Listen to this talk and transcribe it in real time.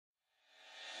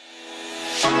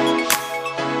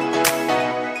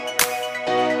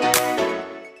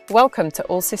Welcome to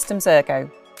All Systems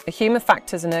Ergo, a human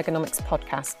factors and ergonomics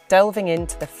podcast delving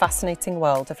into the fascinating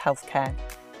world of healthcare.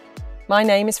 My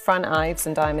name is Fran Ives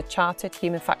and I am a chartered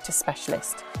human factors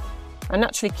specialist. I'm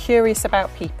naturally curious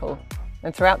about people,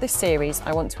 and throughout this series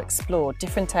I want to explore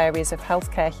different areas of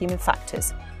healthcare human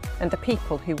factors and the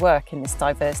people who work in this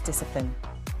diverse discipline.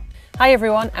 Hi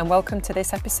everyone and welcome to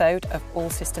this episode of All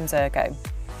Systems Ergo.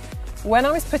 When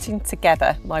I was putting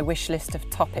together my wish list of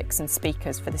topics and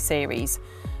speakers for the series,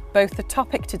 both the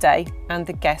topic today and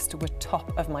the guest were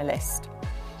top of my list.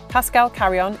 Pascale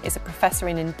Carayon is a professor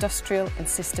in industrial and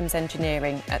systems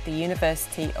engineering at the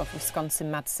University of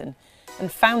Wisconsin Madison and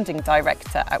founding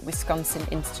director at Wisconsin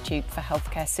Institute for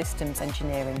Healthcare Systems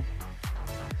Engineering.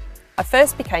 I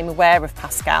first became aware of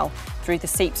Pascale through the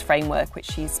SEIPS framework,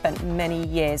 which she's spent many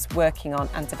years working on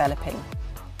and developing.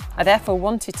 I therefore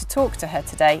wanted to talk to her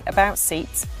today about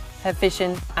SEIPS, her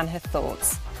vision and her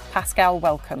thoughts. Pascale,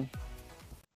 welcome.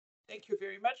 Thank you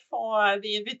very much for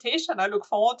the invitation. I look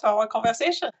forward to our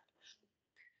conversation.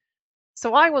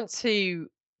 So I want to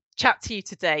chat to you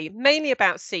today mainly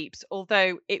about SEIPS,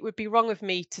 although it would be wrong of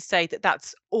me to say that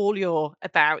that's all you're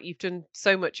about. You've done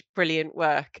so much brilliant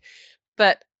work.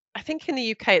 But I think in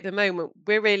the UK at the moment,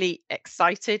 we're really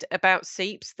excited about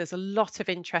SEIPS. There's a lot of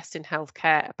interest in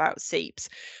healthcare about SEIPS.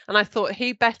 And I thought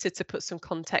who better to put some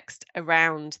context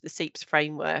around the SEIPS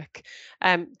framework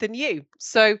than you.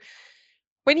 So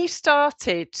when you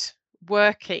started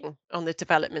working on the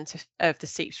development of the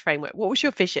SEIPS framework, what was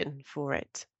your vision for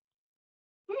it?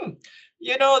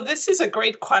 This is a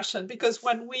great question because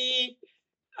when we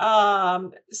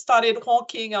started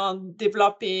working on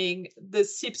developing the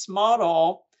SEIPS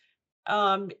model,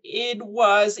 it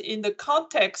was in the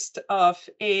context of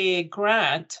a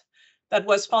grant that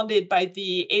was funded by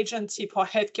the Agency for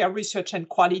Healthcare Research and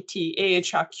Quality,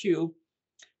 AHRQ.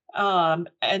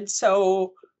 And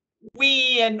so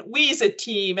we as a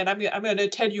team, and I'm going to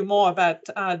tell you more about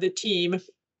the team.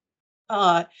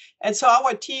 And so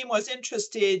our team was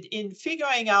interested in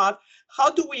figuring out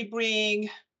how do we bring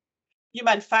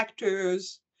human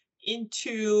factors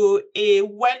into a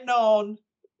well-known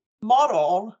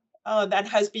model that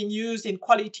has been used in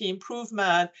quality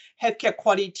improvement, healthcare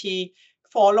quality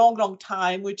for a long, long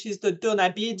time, which is the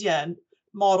Donabedian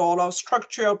model of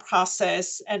structure,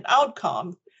 process, and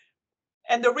outcome.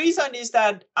 And the reason is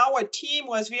that our team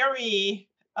was very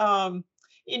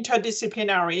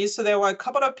interdisciplinary. So there were a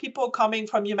couple of people coming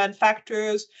from human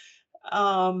factors,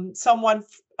 a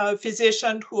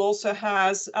physician who also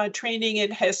has training in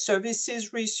health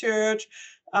services research,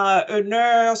 a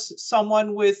nurse,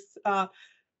 someone with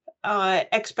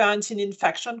experience in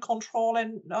infection control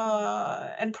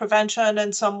and prevention,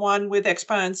 and someone with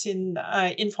experience in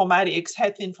informatics,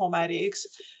 health informatics.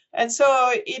 And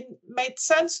so it made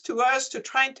sense to us to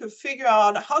try to figure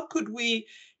out how could we,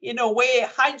 in a way,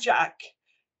 hijack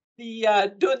the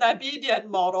Donabedian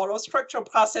model or structure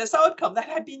process outcome that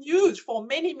had been used for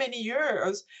many, many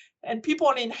years. And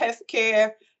people in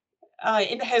healthcare,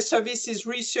 in health services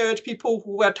research, people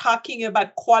who were talking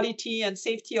about quality and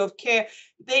safety of care,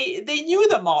 they knew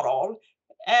the model.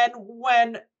 And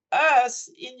when us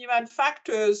in human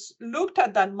factors looked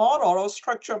at that model or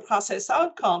structure process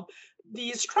outcome,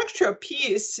 the structure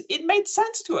piece, it made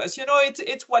sense to us.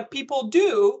 It's what people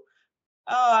do,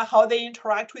 how they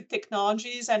interact with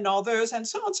technologies and others and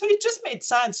so on. So it just made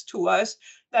sense to us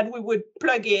that we would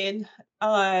plug in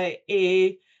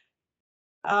a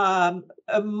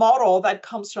model that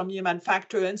comes from human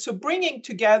factor. And so bringing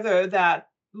together that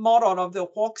model of the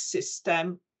work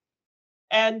system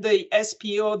and the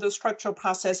SPO, the structure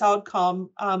process outcome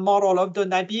model of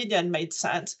Donabedian made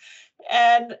sense.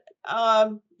 And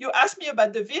you asked me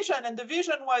about the vision, and the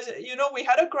vision was, we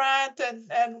had a grant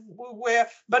and we were a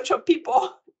bunch of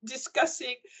people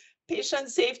discussing patient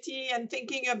safety and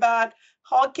thinking about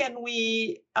how can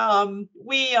we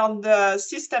on the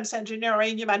systems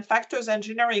engineering, human factors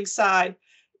engineering side,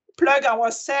 plug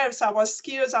ourselves, our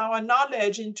skills, our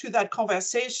knowledge into that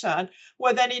conversation.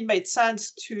 Well, then it made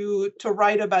sense to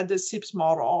write about the SEIPS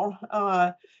model.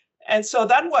 And so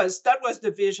that was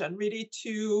the vision, really,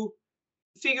 to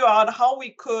figure out how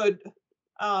we could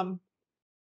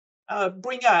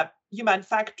bring up human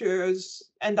factors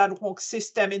and that work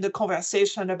system in the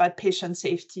conversation about patient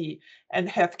safety and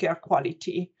healthcare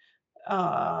quality.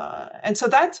 And so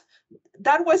that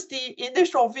was the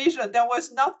initial vision. There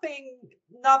was nothing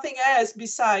else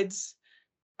besides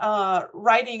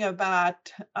writing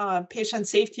about patient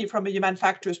safety from a human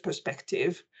factors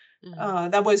perspective.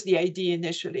 That was the idea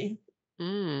initially.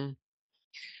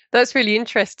 That's really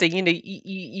interesting.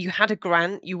 You had a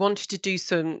grant, you wanted to do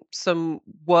some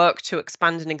work to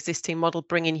expand an existing model,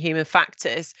 bring in human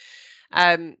factors.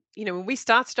 When we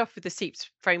started off with the SEIPS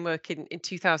framework in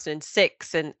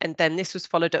 2006, and then this was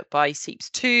followed up by SEIPS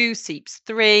 2, SEIPS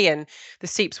 3, and the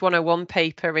SEIPS 101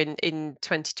 paper in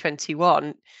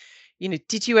 2021.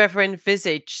 Did you ever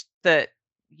envisage that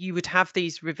you would have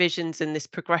these revisions and this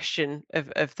progression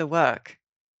of the work?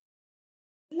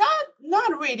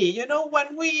 Not really.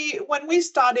 When we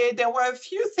started, there were a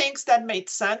few things that made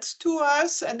sense to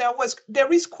us, and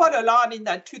there is quite a lot in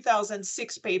that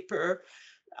 2006 paper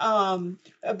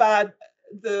about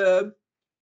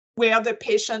where the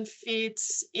patient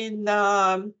fits in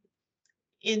the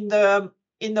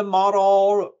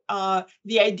model,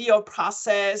 the ideal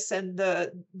process, and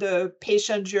the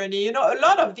patient journey. A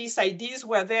lot of these ideas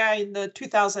were there in the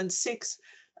 2006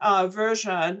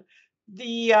 version.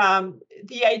 The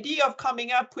idea of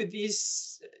coming up with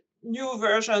these new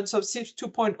versions of SEIPS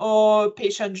 2.0,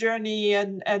 patient journey,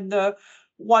 and the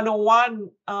 101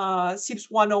 SEIPS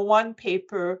 101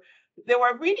 paper, they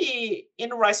were really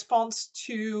in response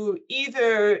to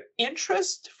either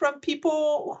interest from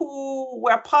people who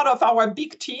were part of our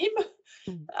big team,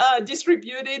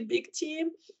 distributed big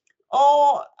team,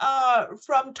 or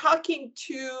from talking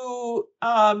to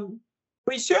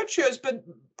researchers, but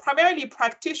primarily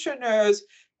practitioners,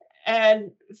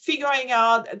 and figuring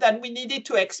out that we needed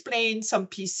to explain some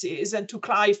pieces and to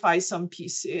clarify some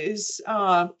pieces.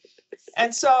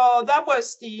 And so that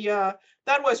was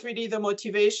really the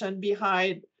motivation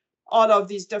behind all of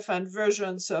these different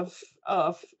versions of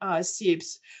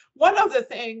SEIPS. One of the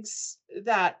things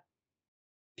that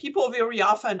people very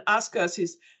often ask us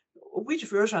is, which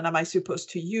version am I supposed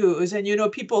to use? And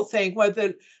people think, well,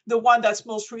 the one that's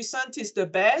most recent is the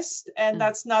best, and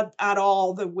that's not at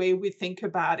all the way we think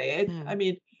about it. I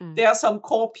mean, there are some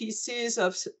core pieces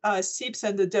of SEIPS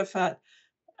and the different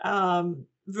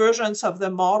versions of the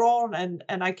model, and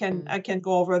I can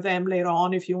go over them later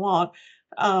on if you want.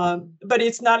 But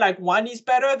it's not like one is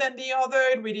better than the other.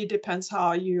 It really depends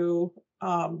how you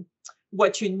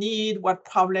what you need, what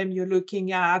problem you're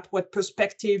looking at, what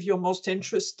perspective you're most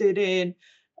interested in,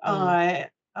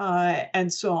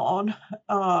 and so on.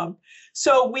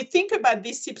 So we think about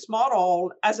this SEIPS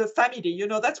model as a family.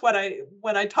 That's what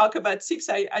when I talk about SEIPS,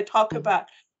 I talk about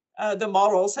the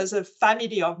models as a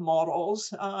family of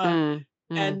models.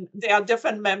 And there are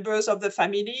different members of the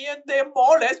family, and they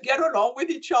more or less get along with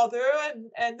each other.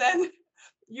 And then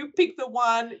you pick the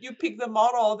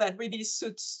model that really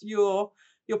suits your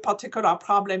particular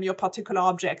problem, your particular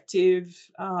objective,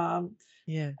 and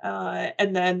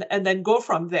then go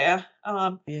from there.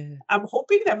 I'm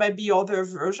hoping there might be other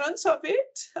versions of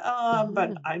it,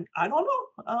 but I don't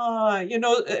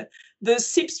know. The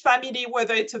SEIPS family,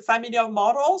 whether it's a family of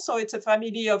models or it's a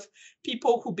family of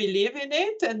people who believe in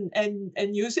it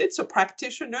and use it, so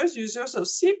practitioners, users of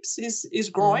SEIPS is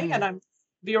growing, and I'm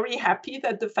very happy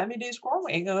that the family is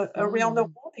growing around the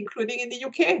world, including in the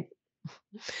UK.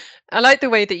 I like the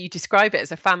way that you describe it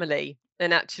as a family,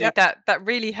 and actually that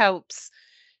really helps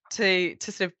to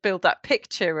sort of build that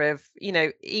picture of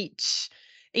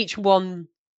each one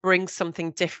brings something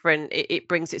different. It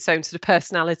brings its own sort of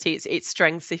personality, its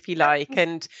strengths, if you like.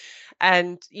 And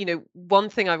one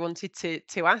thing I wanted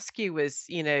to ask you was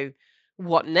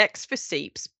what next for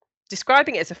SEIPS?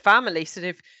 Describing it as a family sort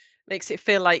of makes it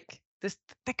feel like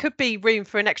there could be room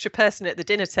for an extra person at the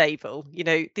dinner table.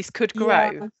 This could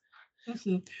grow.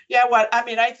 Yeah, well, I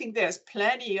mean, I think there's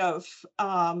plenty of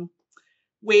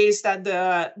ways that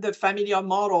the family of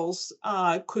models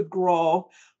could grow.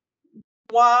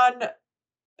 One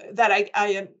that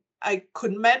I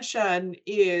could mention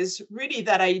is really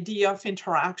that idea of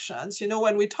interactions.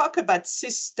 When we talk about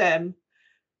system,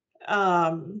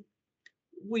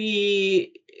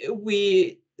 we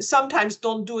sometimes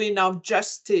don't do enough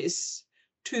justice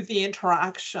to the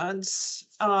interactions.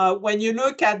 When you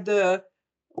look at the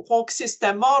Hawk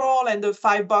system model and the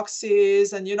 5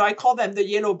 boxes, and I call them the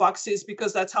yellow boxes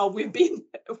because that's how we've been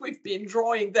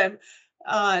drawing them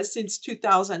since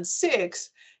 2006.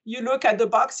 You look at the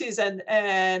boxes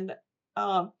and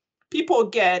people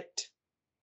get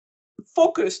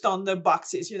focused on the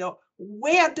boxes.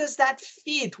 Where does that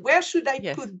fit? Where should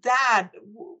I put that?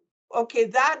 Okay,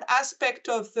 that aspect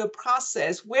of the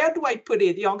process, where do I put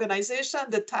it? The organization,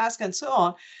 the task, and so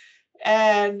on.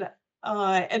 And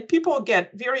people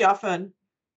get very often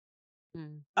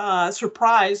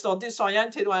surprised or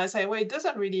disoriented when I say, well, it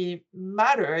doesn't really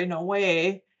matter in a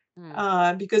way,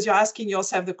 because you're asking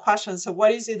yourself the question, so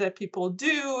what is it that people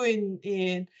do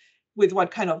in with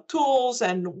what kind of tools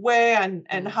and where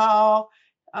and how,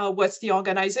 what's the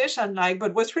organization like?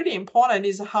 But what's really important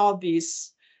is how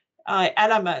these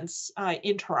elements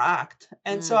interact.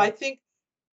 And so I think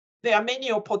there are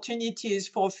many opportunities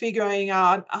for figuring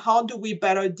out how do we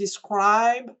better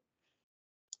describe,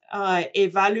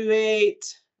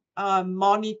 evaluate,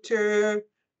 monitor,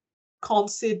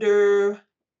 consider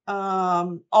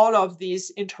all of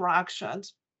these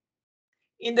interactions.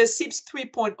 In the SEIPS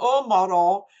 3.0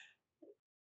 model,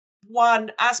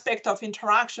 one aspect of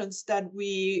interactions that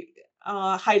we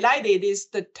highlighted is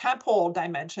the temporal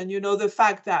dimension, the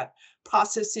fact that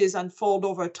processes unfold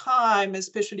over time,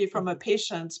 especially from a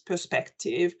patient's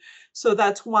perspective. So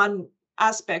that's one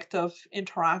aspect of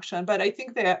interaction. But I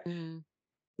think there are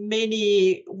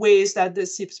many ways that the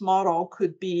SEIPS model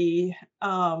could be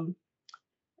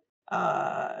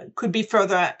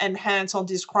further enhanced or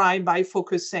described by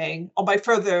focusing or by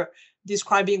further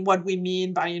describing what we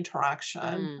mean by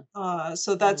interaction.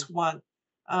 So that's one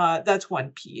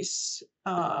piece.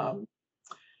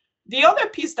 The other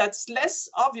piece that's less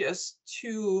obvious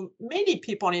to many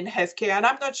people in healthcare, and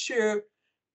I'm not sure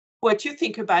what you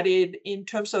think about it in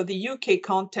terms of the UK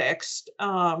context,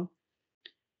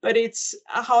 but it's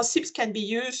how SEIPS can be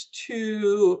used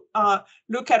to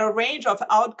look at a range of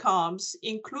outcomes,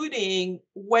 including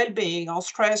well-being or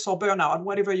stress or burnout,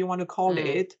 whatever you want to call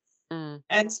it.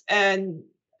 And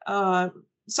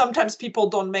sometimes people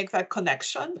don't make that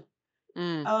connection.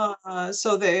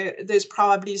 So there's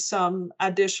probably some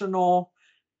additional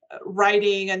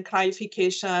writing and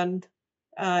clarification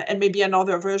and maybe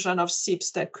another version of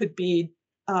SEIPS that could be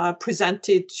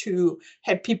presented to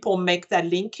help people make that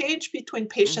linkage between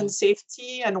patient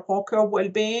safety and worker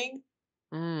well-being.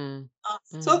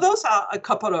 So those are a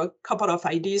couple of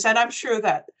ideas, and I'm sure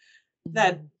that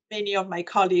many of my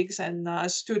colleagues and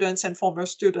students and former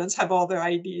students have other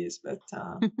ideas. But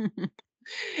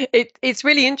it's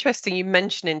really interesting you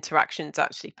mention interactions,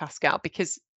 actually, Pascale,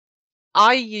 because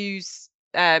I use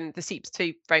the SEIPS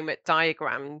 2 framework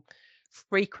diagram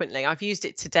frequently. I've used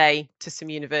it today to some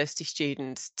university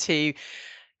students to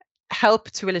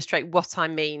help to illustrate what I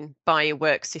mean by a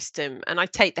work system. And I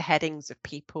take the headings of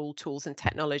people, tools and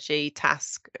technology,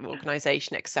 task,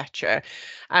 organization, etc.,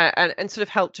 and sort of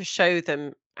help to show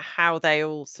them how they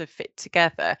all sort of fit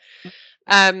together.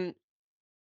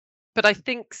 But I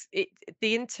think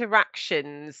the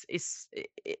interactions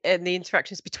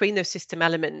between those system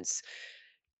elements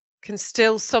can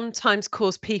still sometimes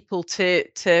cause people to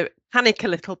panic a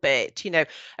little bit.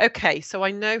 Okay, so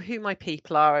I know who my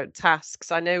people are at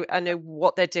tasks. I know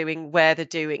what they're doing, where they're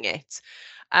doing it.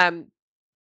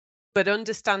 But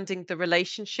understanding the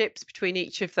relationships between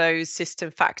each of those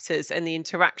system factors and the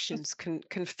interactions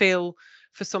can feel,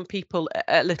 for some people,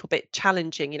 a little bit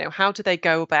challenging. How do they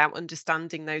go about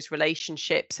understanding those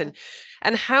relationships, and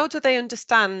how do they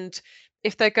understand,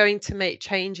 if they're going to make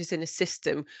changes in a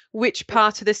system, which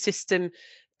part of the system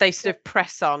they sort of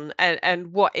press on,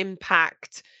 and what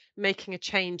impact making a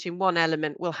change in one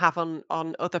element will have on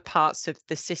other parts of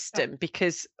the system?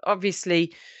 Because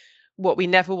obviously what we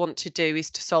never want to do is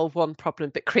to solve one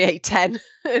problem but create 10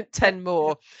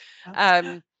 more.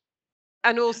 And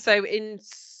also in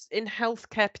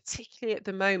healthcare, particularly at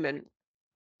the moment,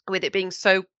 with it being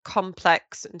so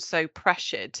complex and so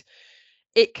pressured,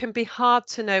 it can be hard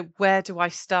to know, where do I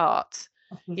start?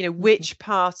 Which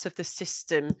part of the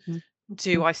system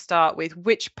do I start with?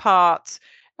 Which part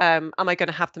am I going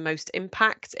to have the most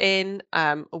impact in?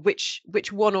 Or which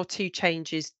one or two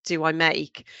changes do I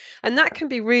make? And that can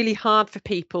be really hard for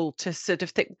people to sort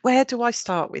of think, where do I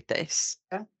start with this?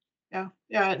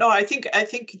 Yeah. No, I think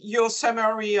your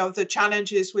summary of the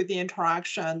challenges with the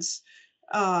interactions,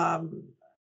 the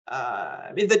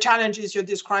challenges you're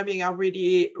describing are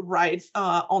really right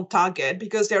on target,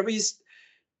 because there is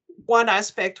one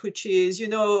aspect which is,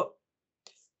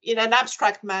 in an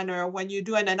abstract manner, when you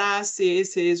do an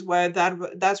analysis, is where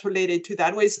that's related to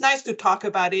that. Well, it's nice to talk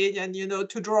about it and,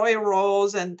 to draw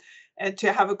arrows and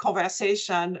to have a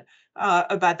conversation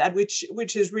about that,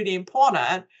 which is really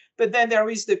important. But then there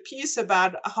is the piece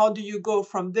about how do you go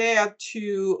from there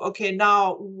to, okay,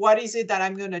 now what is it that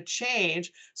I'm going to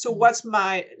change? So what's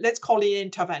let's call it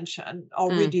intervention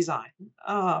or redesign.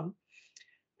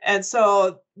 And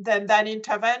so then that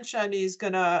intervention is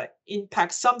going to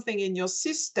impact something in your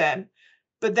system.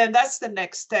 But then that's the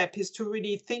next step, is to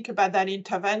really think about that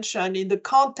intervention in the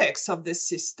context of the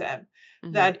system,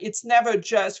 that it's never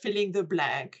just filling the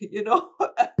blank.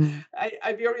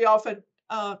 I very often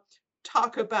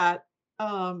talk about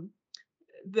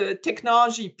the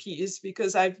technology piece,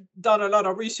 because I've done a lot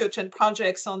of research and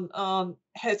projects on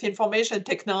health information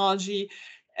technology.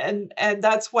 And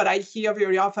that's what I hear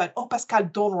very often. Oh,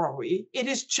 Pascale, don't worry. It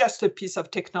is just a piece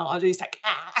of technology. It's like,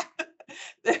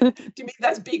 to me,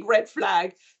 that's big red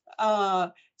flag.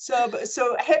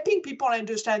 So helping people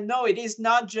understand, no, it is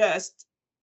not just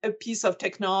a piece of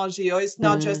technology, or it's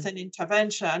not just an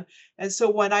intervention. And so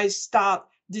when I start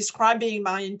describing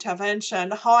my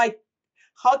intervention, how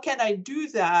can I do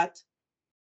that?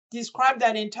 Describe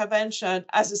that intervention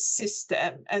as a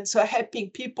system, and so helping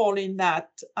people in that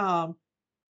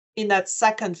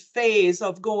second phase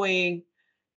of going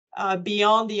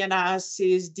beyond the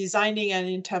analysis, designing an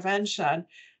intervention,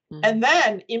 and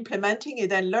then implementing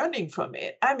it and learning from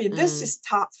it. I mean, this is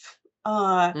tough.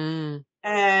 And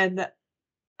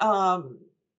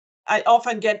I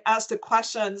often get asked the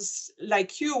questions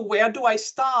like you, where do I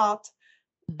start?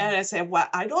 And I say, well,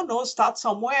 I don't know, start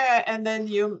somewhere, and then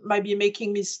you might be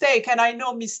making mistake. And I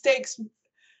know mistakes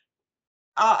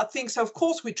are things, of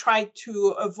course, we try to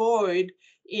avoid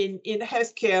in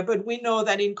healthcare, but we know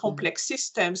that in complex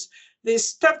systems, there's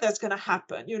stuff that's going to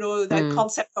happen. You know, that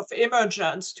concept of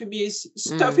emergence, to me, is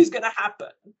stuff is going to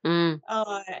happen.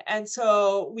 And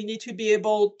so we need to be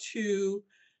able to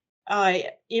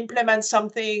implement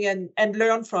something and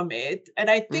learn from it. And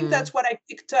I think that's what I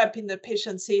picked up in the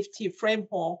patient safety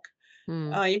framework,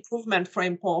 improvement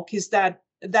framework, is that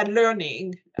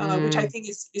learning, which I think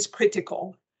is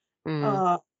critical,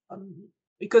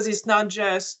 because it's not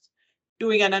just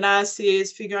doing an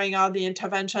analysis, figuring out the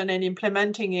intervention and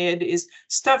implementing it. Is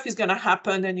stuff is going to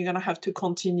happen, and you're going to have to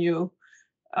continue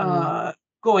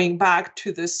going back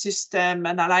to the system,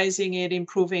 analyzing it,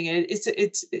 improving it.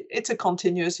 It's a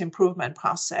continuous improvement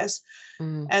process.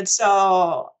 And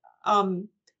so, and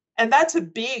that's a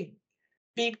big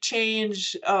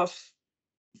change of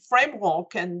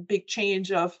framework and big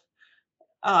change of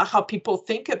how people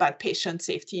think about patient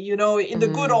safety. You know, in the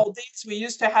good old days, we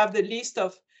used to have the list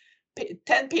of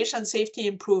 10 patient safety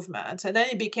improvements, and then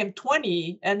it became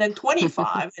 20, and then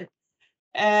 25.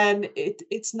 And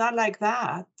it's not like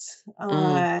that.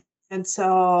 And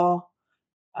so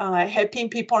helping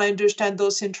people understand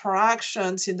those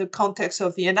interactions in the context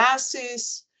of the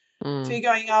analysis,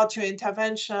 figuring out your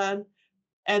intervention,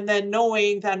 and then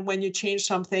knowing that when you change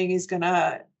something is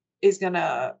gonna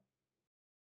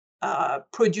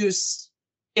produce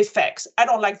effects. I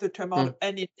don't like the term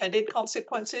unintended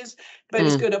consequences, but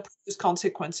it's going to produce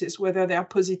consequences, whether they are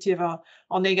positive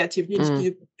or negative. You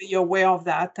need to be aware of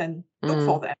that and look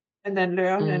for them, and then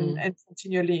learn and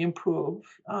continually improve.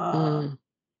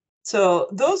 So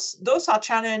those are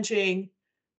challenging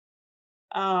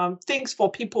things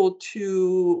for people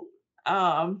to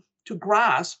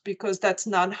grasp, because that's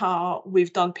not how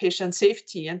we've done patient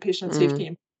safety and patient safety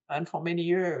improvement for many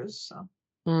years.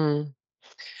 So.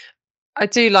 I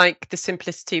do like the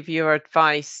simplicity of your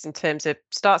advice in terms of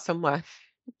start somewhere.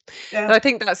 Yeah. But I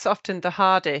think that's often the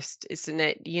hardest, isn't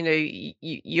it? You know,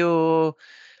 you're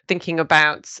thinking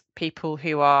about people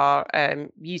who are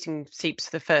using SEIPS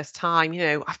for the first time. You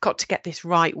know, I've got to get this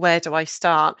right. Where do I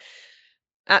start?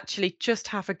 Actually, just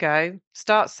have a go.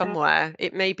 Start somewhere.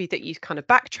 It may be that you kind of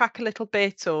backtrack a little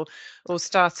bit or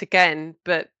start again,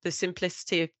 but the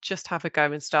simplicity of just have a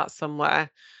go and start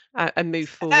somewhere. And move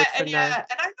forward from there.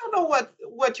 And I don't know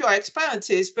what your experience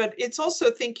is, but it's also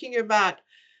thinking about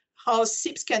how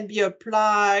SEIPS can be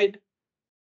applied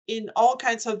in all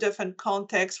kinds of different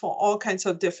contexts for all kinds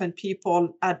of different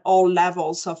people at all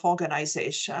levels of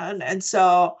organization. And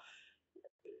so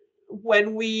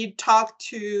when we talk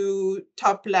to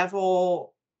top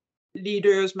level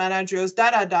leaders, managers,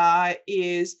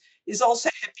 is also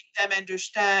helping them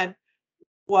understand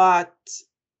what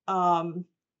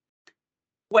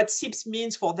SEIPS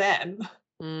means for them,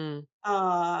 and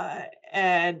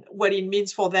what it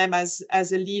means for them as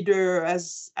a leader,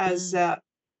 as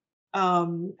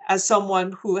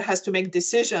someone who has to make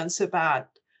decisions about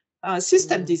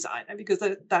system design, because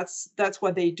that's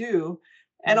what they do,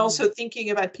 and also thinking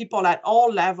about people at all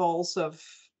levels of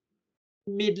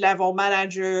mid-level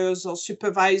managers or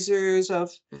supervisors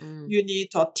of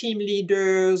unit or team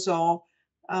leaders, or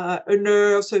a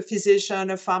nurse, a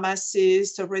physician, a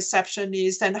pharmacist, a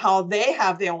receptionist, and how they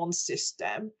have their own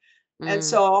system. And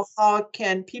so how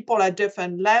can people at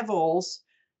different levels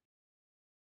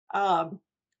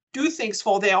do things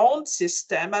for their own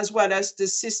system as well as the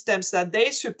systems that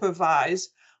they supervise,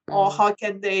 or how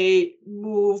can they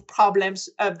move problems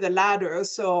up the ladder?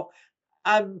 So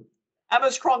I'm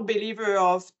a strong believer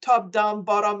of top down,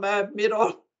 bottom up,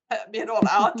 middle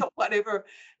out, or whatever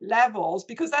levels,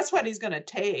 because that's what it's going to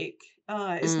take.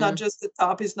 It's not just the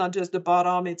top, it's not just the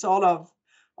bottom, it's all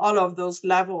of those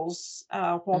levels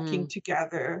working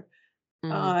together.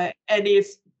 And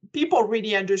if people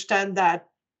really understand that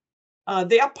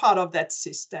they are part of that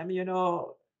system, you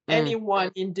know, any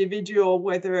one individual,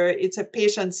 whether it's a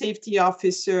patient safety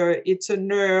officer, it's a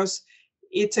nurse,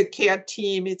 it's a care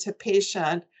team, it's a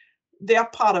patient, they are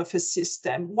part of a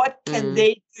system. What can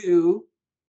they do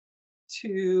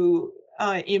to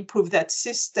improve that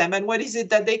system. And what is it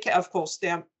that they can, of course,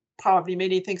 there are probably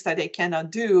many things that they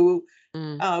cannot do.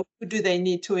 Who do they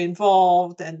need to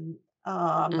involve, and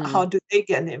how do they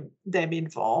get them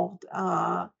involved?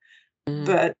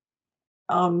 But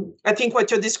I think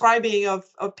what you're describing of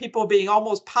people being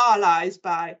almost paralyzed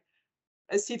by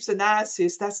a SEIPS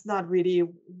analysis, that's not really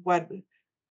what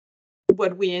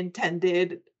we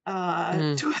intended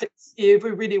to achieve.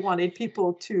 We really wanted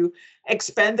people to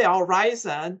expand their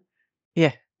horizon.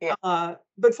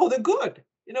 But for the good,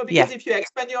 because if you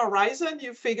expand your horizon,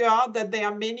 you figure out that there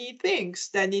are many things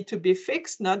that need to be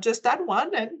fixed, not just that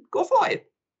one, and go for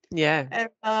it.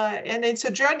 And it's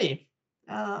a journey.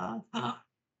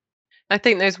 I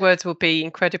think those words will be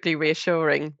incredibly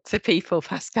reassuring to people,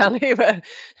 Pascale,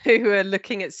 who are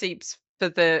looking at SEIPS for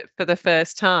the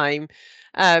first time.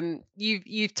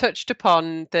 You've touched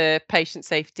upon the patient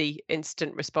safety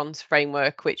incident response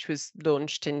framework, which was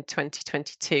launched in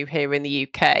 2022 here in the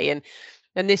UK,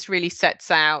 and this really sets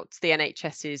out the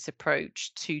NHS's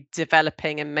approach to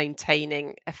developing and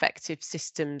maintaining effective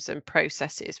systems and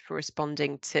processes for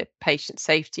responding to patient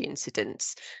safety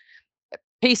incidents.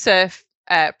 PSERF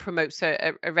promotes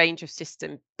a range of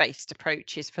system-based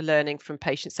approaches for learning from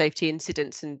patient safety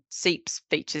incidents, and SEIPS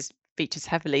features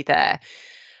heavily there.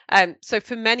 So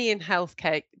for many in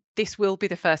healthcare, this will be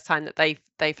the first time that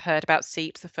they've heard about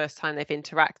SEIPS, the first time they've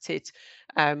interacted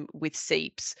with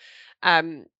SEIPS.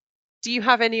 Do you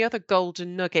have any other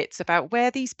golden nuggets about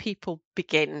where these people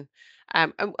begin,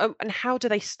 and how do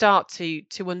they start to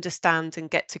understand and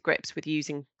get to grips with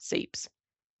using SEIPS?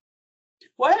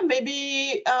 Well,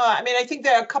 maybe, I think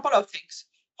there are a couple of things.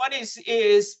 One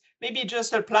is maybe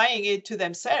just applying it to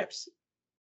themselves.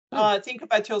 Think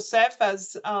about yourself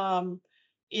as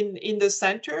in the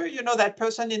center, that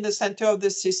person in the center of the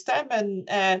system,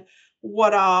 and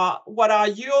what are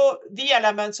the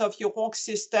elements of your work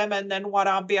system, and then what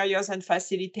are barriers and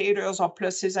facilitators or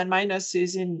pluses and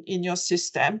minuses in your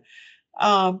system.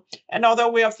 Another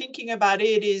way of thinking about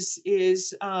it is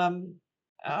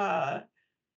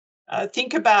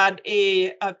think about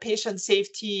a patient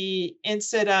safety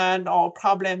incident or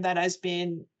problem that has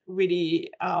been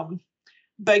really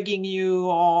bugging you,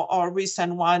 or a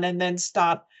recent one, and then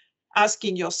start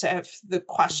asking yourself the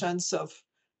questions of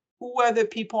who were the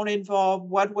people involved,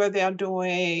 what were they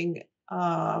doing,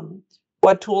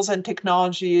 what tools and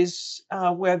technologies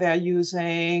were they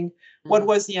using, what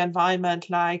was the environment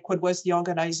like, what was the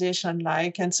organization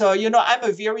like. And so, I'm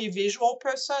a very visual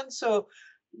person. So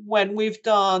when we've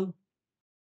done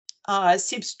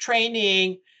SEIPS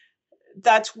training,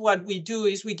 that's what we do,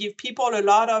 is we give people a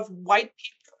lot of white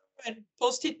paper and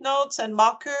Post-it notes and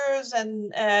markers,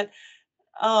 and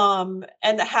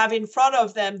have in front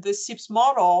of them the SEIPS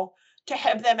model to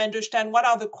help them understand what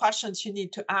are the questions you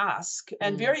need to ask.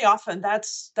 And very often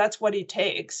that's what it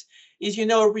takes, is,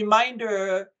 a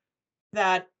reminder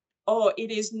that, it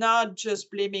is not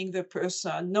just blaming the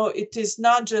person. No, it is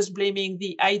not just blaming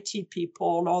the IT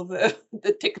people or the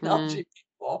technology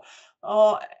people.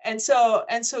 And so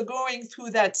going through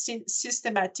that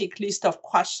systematic list of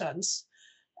questions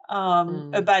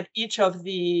about each of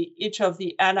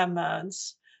the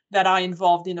elements that are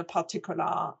involved in a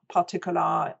particular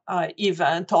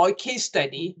event or a case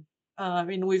study.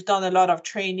 We've done a lot of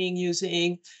training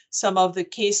using some of the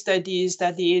case studies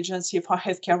that the Agency for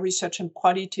Healthcare Research and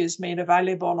Quality has made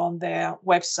available on their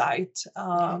website,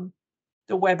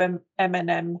 the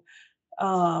WebMNM.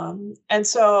 And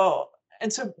so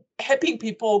helping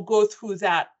people go through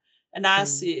that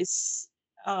analysis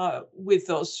with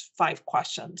those 5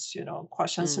 questions,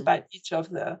 questions about each of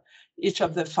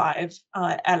the 5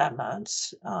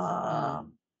 elements.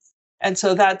 And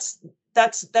so that's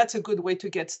a good way to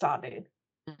get started.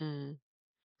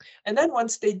 And then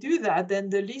once they do that, then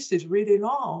the list is really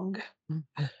long.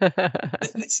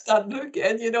 They start looking,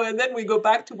 and then we go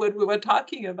back to what we were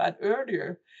talking about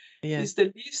earlier. Is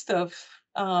the list of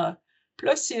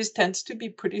pluses tends to be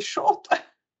pretty short.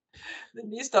 The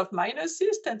list of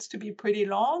minuses tends to be pretty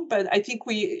long, but I think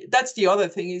that's the other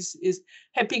thing, is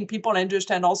helping people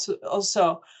understand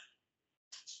also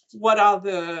what are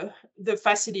the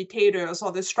facilitators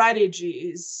or the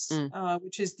strategies,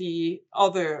 which is the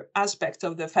other aspect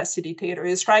of the facilitator,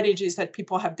 is strategies that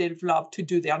people have developed to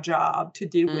do their job, to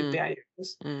deal with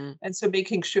barriers. And so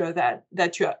making sure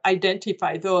that you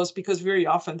identify those, because very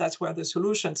often that's where the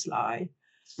solutions lie,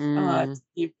 to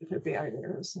deal with the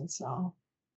barriers. And so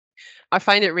I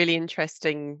find it really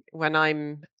interesting when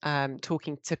I'm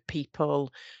talking to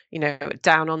people,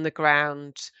 down on the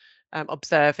ground,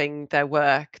 observing their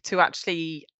work, to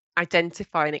actually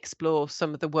identify and explore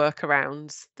some of the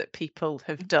workarounds that people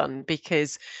have done,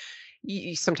 because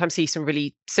you sometimes see some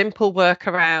really simple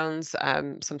workarounds,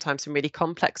 sometimes some really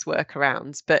complex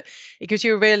workarounds, but it gives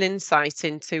you a real insight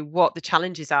into what the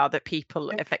challenges are that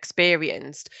people have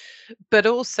experienced. But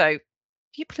also,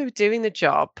 people who are doing the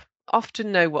job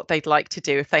often know what they'd like to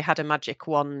do if they had a magic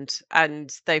wand,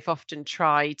 and they've often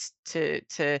tried to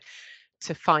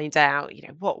find out,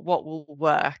 what will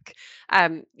work.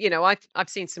 I've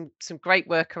seen some great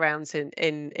workarounds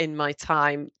in my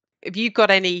time. Have you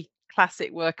got any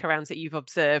classic workarounds that you've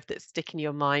observed that stick in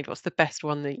your mind? What's the best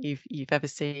one that you've ever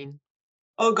seen?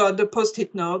 Oh God, the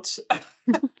Post-it notes.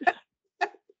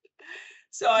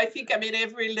 So I think,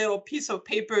 every little piece of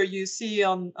paper you see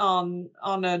on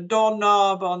a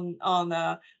doorknob, on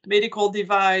a medical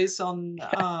device, on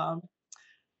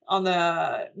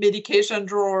a medication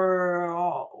drawer,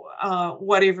 or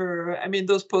whatever.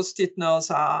 Those Post-it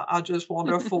notes are just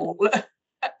wonderful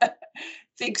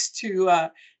things to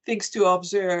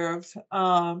observe.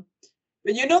 But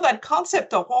that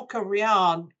concept of walk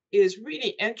around is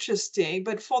really interesting.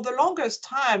 But for the longest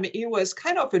time, it was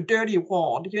kind of a dirty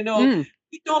word.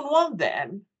 We don't want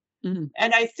them.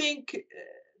 And I think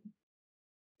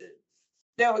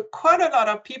there were quite a lot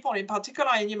of people, in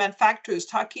particular in human factors,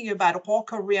 talking about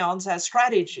walkarounds as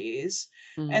strategies.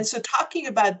 And so talking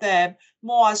about them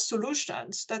more as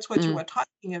solutions, that's what you were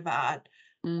talking about,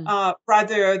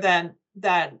 rather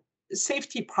than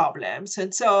safety problems.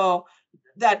 And so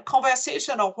that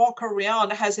conversation of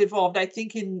walkaround has evolved, I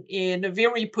think, in a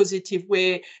very positive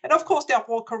way. And of course, there are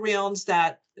walkarounds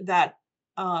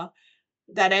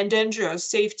that endanger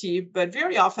safety, but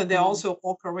very often there are also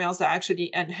walkarounds that actually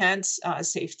enhance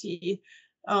safety.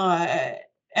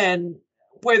 And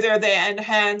whether they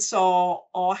enhance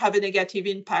or have a negative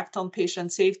impact on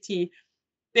patient safety,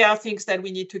 there are things that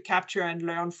we need to capture and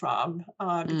learn from,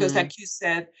 because like you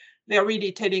said, they're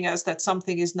really telling us that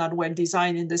something is not well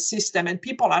designed in the system, and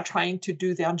people are trying to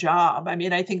do their job.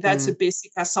 I think that's a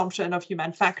basic assumption of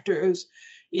human factors,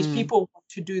 is people want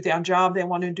to do their job, they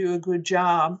want to do a good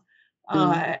job.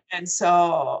 And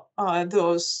so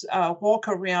those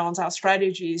walkarounds are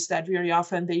strategies that very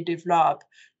often they develop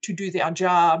to do their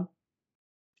job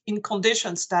in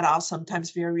conditions that are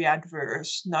sometimes very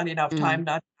adverse, not enough time,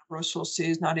 not enough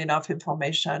resources, not enough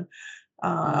information,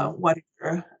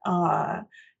 whatever.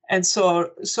 And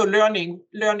so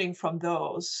learning from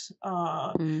those.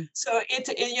 So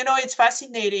it's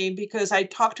fascinating, because I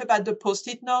talked about the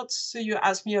Post-it notes. So you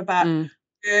asked me about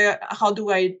how do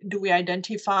we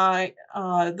identify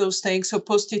those things? So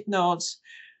Post-it notes.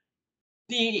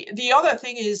 The other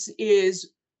thing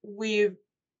is we've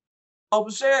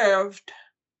observed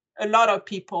a lot of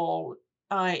people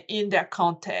in their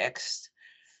context,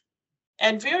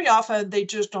 and very often they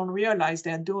just don't realize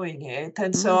they're doing it.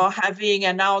 And so having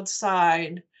an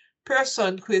outside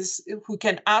person who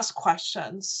can ask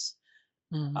questions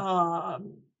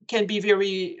can be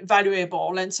very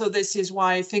valuable. And so this is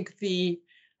why I think the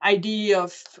idea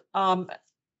of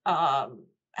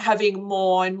having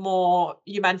more and more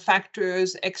human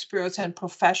factors experts and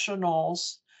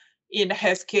professionals in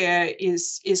healthcare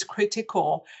is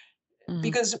critical,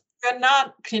 because we're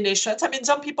not clinicians.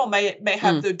 Some people may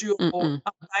have the dual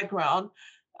background,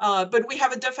 but we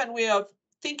have a different way of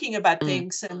thinking about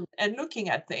things and looking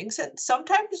at things. And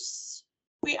sometimes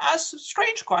we ask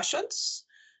strange questions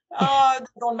that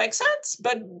don't make sense,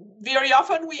 but very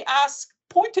often we ask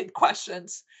pointed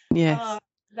questions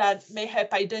that may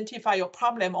help identify a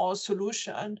problem or a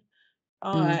solution.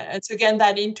 And so again,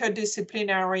 that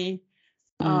interdisciplinary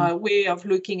way of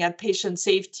looking at patient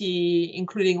safety,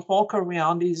 including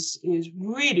walkaround, is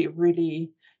really,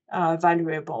 really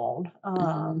valuable.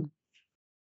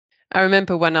 I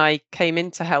remember when I came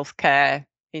into healthcare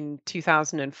in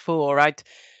 2004,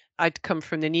 I'd come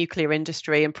from the nuclear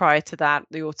industry, and prior to that,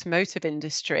 the automotive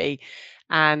industry.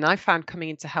 And I found coming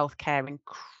into healthcare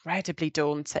incredibly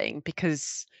daunting,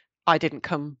 because I didn't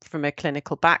come from a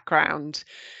clinical background.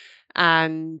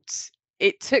 And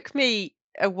it took me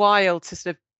a while to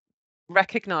sort of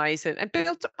recognize and build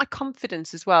up my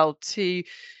confidence as well, to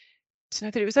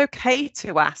know that it was okay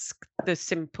to ask the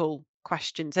simple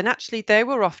questions. And actually, they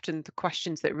were often the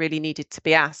questions that really needed to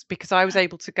be asked, because I was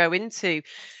able to go into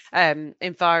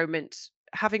environment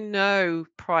having no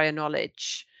prior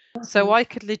knowledge. So I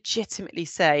could legitimately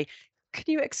say, can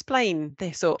you explain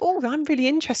this? Or, oh, I'm really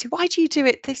interested. Why do you do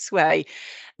it this way?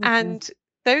 And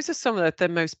those are some of the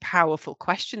most powerful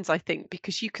questions, I think,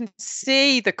 because you can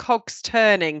see the cogs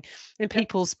turning in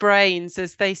people's brains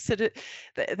as they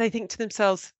they think to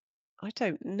themselves, I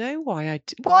don't know why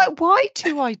why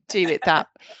do I do it that?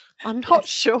 I'm not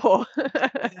sure.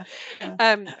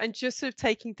 And just sort of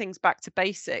taking things back to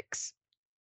basics.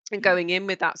 And going in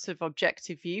with that sort of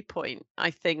objective viewpoint,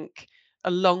 I think,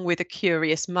 along with a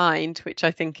curious mind, which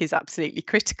I think is absolutely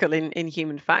critical in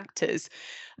human factors,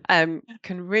 can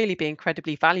really be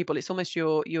incredibly valuable. It's almost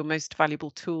your most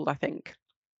valuable tool, I think.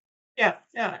 Yeah,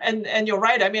 and you're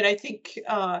right. I mean, I think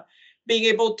being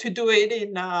able to do it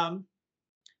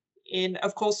in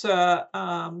of course a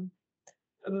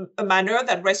manner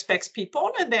that respects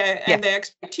people and their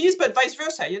expertise, but vice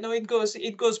versa. It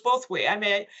goes both ways. I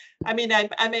may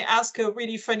ask a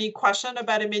really funny question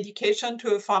about a medication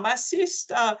to a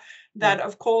pharmacist that,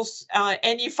 of course,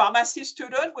 any pharmacy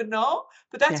student would know,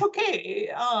 but that's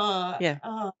okay.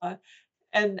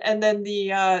 And then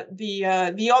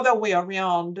the other way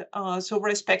around. So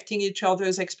respecting each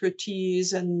other's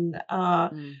expertise and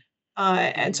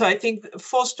so I think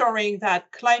fostering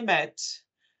that climate.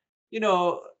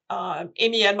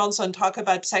 Amy Edmondson talked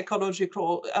about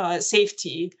psychological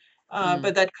safety,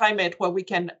 but that climate where we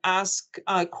can ask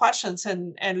questions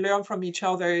and learn from each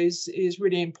other is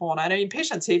really important. I mean,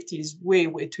 patient safety is way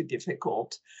too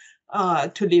difficult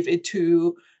to leave it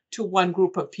to one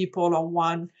group of people or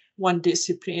one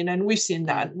discipline, and we've seen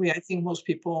that. I think most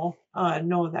people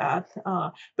know that.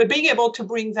 But being able to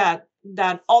bring that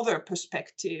other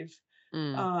perspective.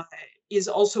 Is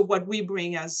also what we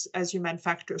bring as human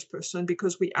factors person,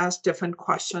 because we ask different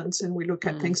questions and we look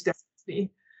at things differently.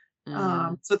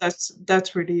 So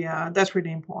that's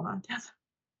really important.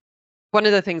 One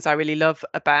of the things I really love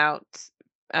about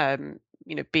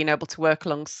being able to work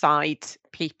alongside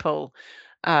people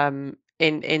in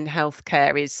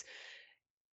healthcare is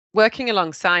working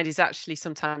alongside is actually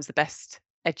sometimes the best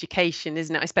education,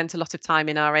 isn't it? I spent a lot of time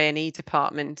in our A&E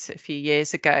department a few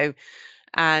years ago,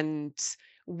 and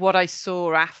what I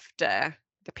saw after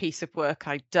the piece of work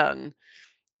I'd done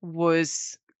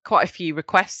was quite a few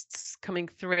requests coming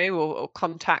through or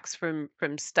contacts from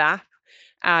staff,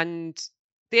 and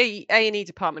the A&E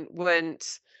department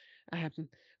weren't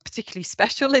particularly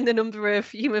special in the number of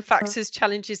human factors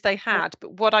challenges they had.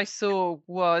 But what I saw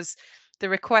was the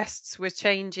requests were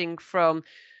changing from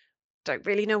don't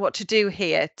really know what to do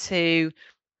here to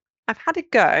I've had a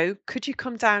go. Could you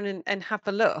come down and have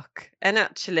a look? And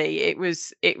actually, it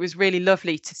was really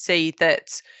lovely to see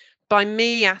that by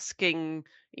me asking,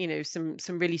 some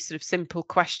really sort of simple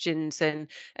questions and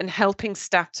helping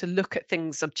staff to look at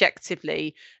things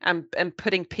objectively and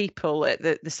putting people at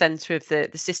the centre of the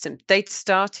system, they'd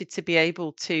started to be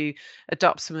able to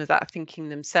adopt some of that thinking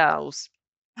themselves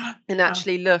and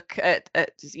actually look at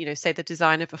say the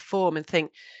design of a form and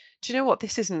think, do you know what,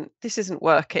 this isn't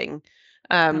working.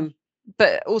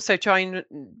 But also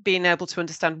being able to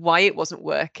understand why it wasn't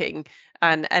working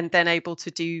and then able to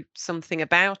do something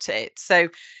about it. So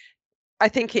I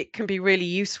think it can be really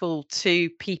useful to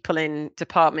people in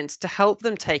departments to help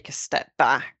them take a step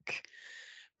back.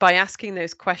 By asking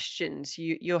those questions,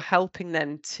 you're helping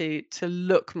them to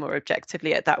look more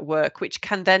objectively at that work, which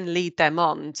can then lead them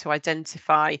on to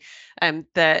identify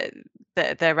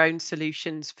their own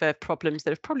solutions for problems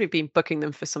that have probably been bugging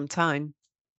them for some time.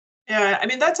 Yeah, I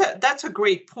mean, that's a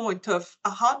great point of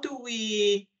how do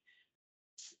we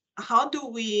help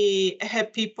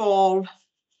people,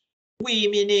 we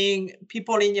meaning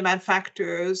people in human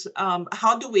factors,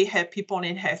 how do we help people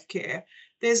in healthcare?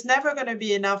 There's never going to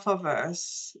be enough of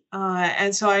us.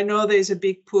 And so I know there's a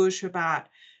big push about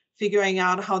figuring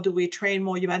out how do we train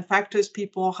more human factors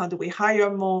people, how do we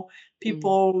hire more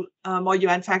people, more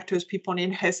human factors people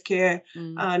in healthcare,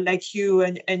 like you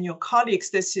and your colleagues.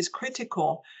 This is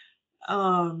critical.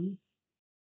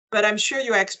 But I'm sure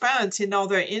your experience in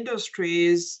other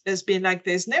industries has been like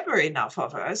there's never enough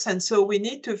of us. And so we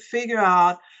need to figure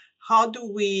out how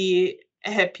do we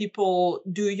help people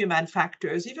do human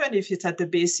factors, even if it's at the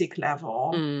basic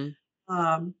level.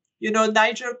 Nigel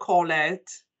Corlett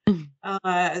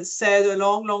said a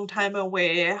long time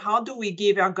away, how do we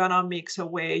give ergonomics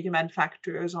away, human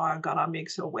factors or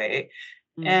ergonomics away?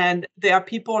 And there are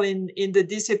people in the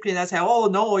discipline that say, oh,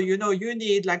 no, you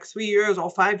need like 3 years or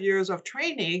 5 years of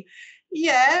training.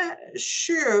 Yeah,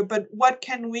 sure. But what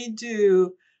can we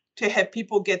do to help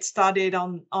people get started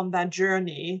on that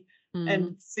journey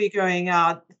and figuring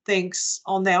out things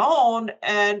on their own?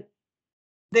 And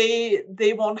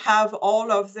they won't have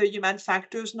all of the human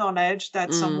factors knowledge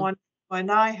that someone and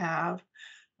I have.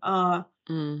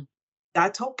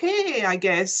 That's okay, I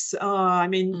guess. I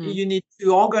mean, you need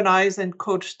to organize and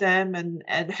coach them and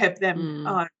help them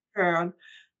learn.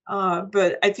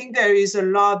 But I think there is a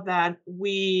lot that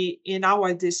we in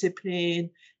our discipline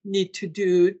need to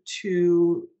do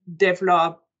to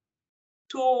develop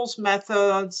tools,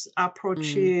 methods,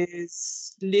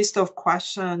 approaches, list of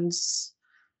questions,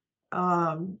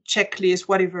 checklist,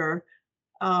 whatever,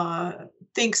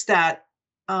 things that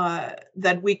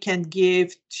we can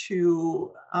give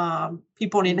to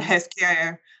people in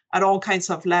healthcare at all kinds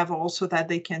of levels, so that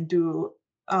they can do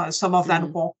some of that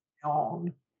work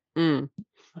on.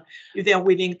 If they're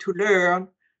willing to learn,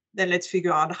 then let's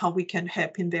figure out how we can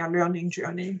help in their learning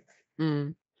journey.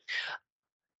 I'm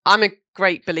a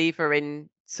great believer in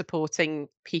supporting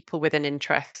people with an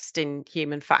interest in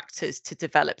human factors to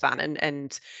develop that.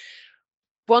 And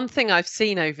one thing I've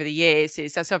seen over the years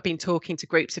is, as I've been talking to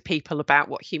groups of people about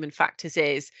what human factors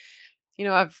is, you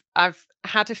know, I've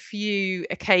had a few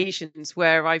occasions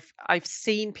where I've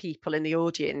seen people in the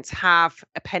audience have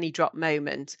a penny drop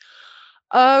moment.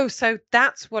 Oh, so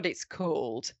that's what it's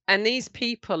called. And these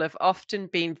people have often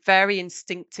been very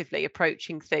instinctively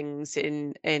approaching things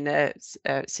in a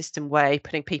system way,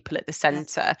 putting people at the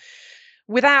center,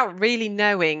 without really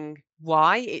knowing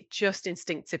why. It just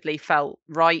instinctively felt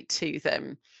right to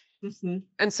them.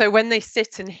 And so when they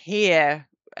sit and hear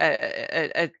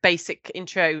a basic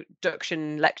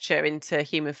introduction lecture into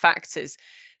human factors,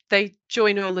 they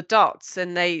join all the dots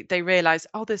and they realize,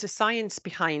 oh, there's a science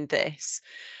behind this.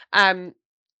 And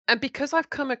because I've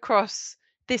come across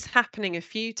this happening a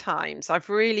few times, I've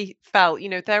really felt, you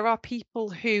know, there are people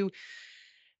who,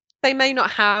 they may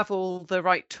not have all the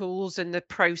right tools and the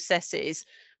processes,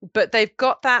 but they've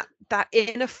got that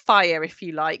inner fire, if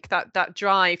you like, that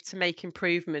drive to make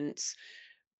improvements,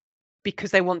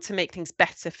 because they want to make things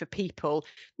better for people,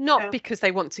 not because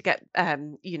they want to get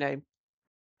you know,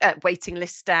 waiting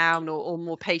lists down or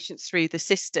more patients through the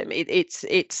system.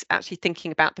 It's actually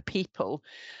thinking about the people.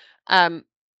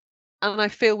 And I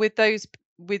feel with those,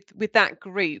 with that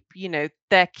group, you know,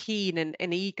 they're keen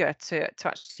and eager to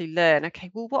actually learn.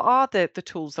 Okay, well, what are the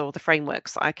tools or the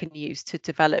frameworks that I can use to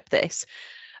develop this?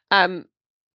 And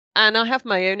I have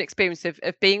my own experience of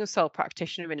being a sole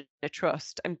practitioner in a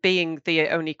trust and being the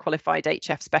only qualified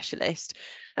HF specialist,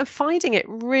 and finding it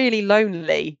really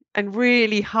lonely and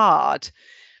really hard.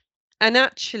 And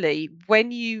actually,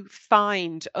 when you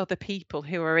find other people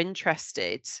who are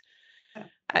interested,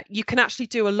 you can actually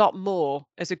do a lot more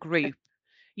as a group.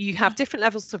 You have different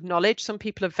levels of knowledge. Some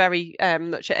people are very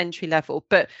much at entry level,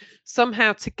 but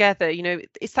somehow together, you know,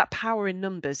 it's that power in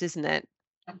numbers, isn't it?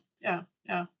 Yeah.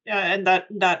 And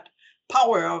that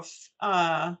power of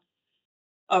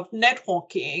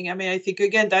networking. I mean, I think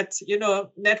again that, you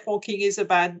know, networking is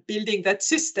about building that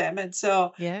system, and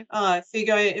so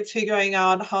figuring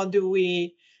out how do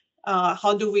we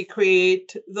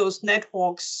create those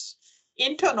networks,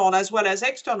 internal as well as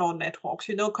external networks,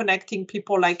 you know, connecting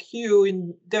people like you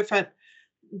in different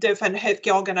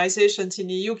healthcare organizations in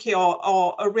the UK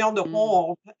or around the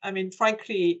world. I mean,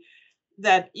 frankly,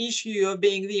 that issue of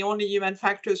being the only human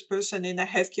factors person in a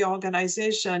healthcare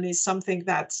organization is something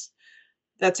that's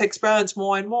experienced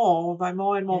more and more by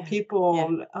more and more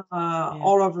people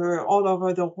all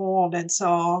over the world. And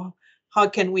so how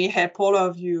can we help all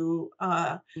of you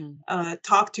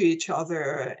talk to each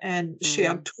other and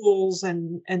share tools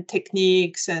and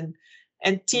techniques and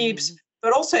tips,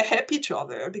 but also help each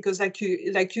other? Because like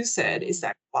you said, it's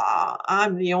like, wow,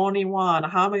 I'm the only one.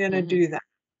 How am I going to do that?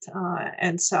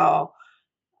 And so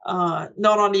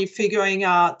not only figuring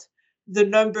out the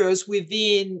numbers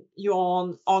within your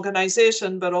own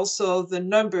organization, but also the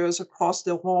numbers across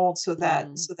the world, so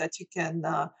that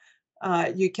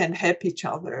you can help each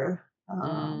other.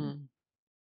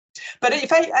 But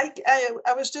if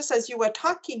I was just, as you were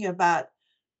talking about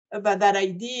that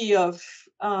idea of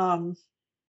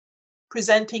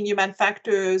presenting human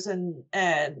factors and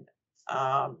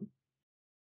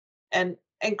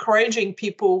encouraging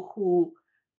people who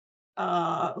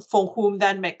for whom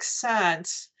that makes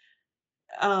sense.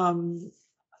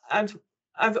 I've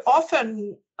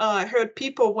often heard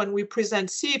people, when we present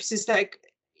SEIPS, is like,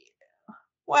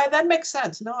 well, that makes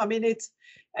sense. No, I mean,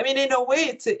 in a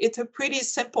way, it's a pretty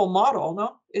simple model.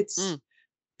 No, it's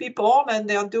people and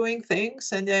they're doing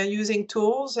things and they're using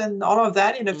tools and all of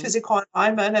that in a physical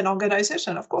environment and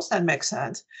organization. Of course, that makes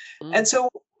sense. And so,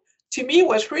 to me,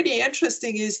 what's really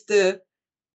interesting is the,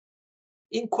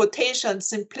 in quotation,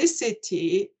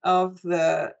 simplicity of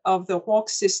the work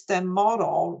system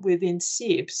model within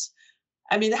SEIPS.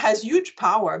 I mean, it has huge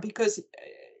power because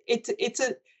it's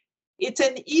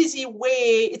an easy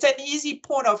way, it's an easy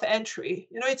point of entry.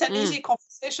 You know, it's an easy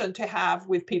conversation to have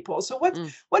with people. So what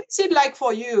is it like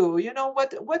for you? You know,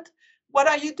 what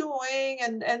are you doing?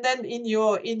 And then in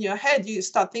your head, you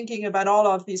start thinking about all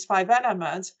of these 5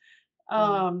 elements.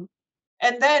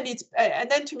 And then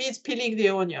to me, it's peeling the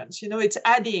onions. You know, it's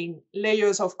adding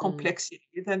layers of complexity.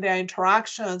 Then their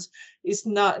interactions is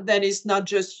not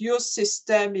just your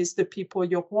system, it's the people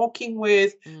you're working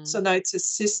with. So now it's a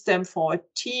system for a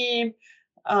team.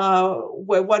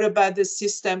 Well, what about the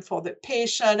system for the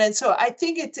patient? And so I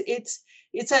think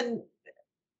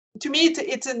to me,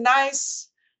 it's a nice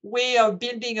way of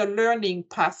building a learning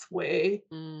pathway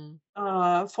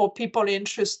for people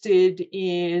interested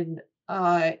in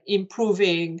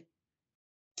improving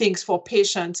things for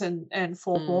patients and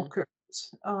for workers.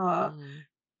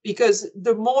 Because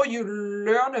the more you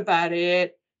learn about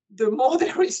it, the more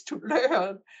there is to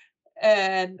learn.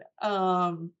 And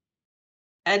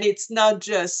it's not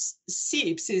just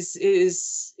SEIPS,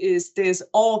 is there's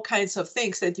all kinds of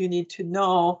things that you need to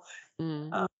know,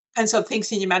 kinds of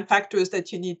things in human factors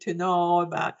that you need to know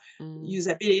about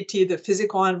usability, the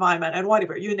physical environment, and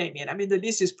whatever, you name it. I mean, the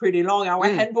list is pretty long. Our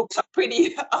handbooks are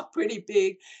pretty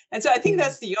big. And so I think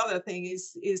that's the other thing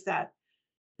is that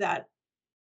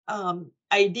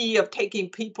idea of taking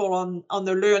people on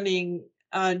the learning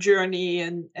journey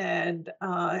and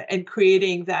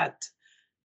creating that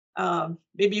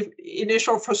maybe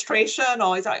initial frustration,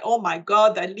 or it's like, oh my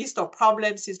God, that list of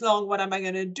problems is long. What am I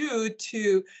going to do?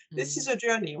 To this is a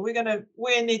journey. We're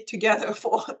in it together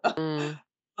for a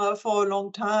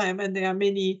long time, and there are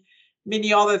many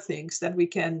other things that we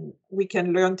can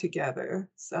learn together.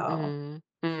 So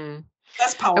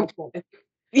that's powerful.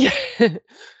 Yeah.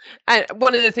 And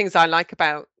one of the things I like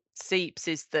about SEIPS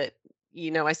is that,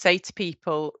 I say to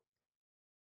people,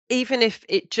 even if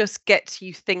it just gets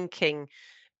you thinking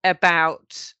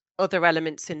about other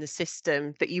elements in the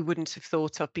system that you wouldn't have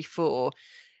thought of before,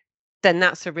 then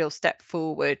that's a real step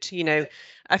forward.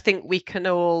 I think we can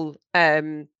all,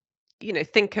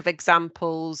 think of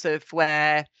examples of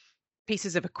where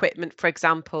pieces of equipment, for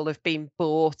example, have been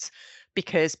bought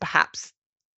because perhaps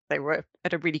they were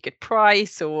at a really good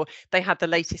price or they had the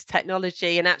latest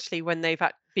technology, and actually when they've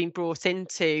been brought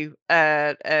into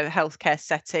a healthcare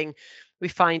setting, we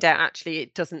find out actually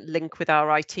it doesn't link with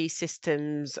our IT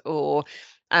systems, or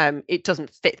it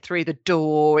doesn't fit through the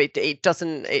door. It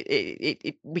doesn't.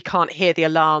 We can't hear the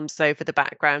alarms over the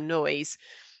background noise.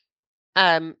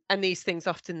 And these things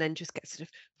often then just get sort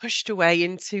of pushed away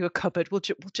into a cupboard. We'll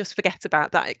just forget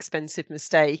about that expensive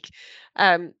mistake.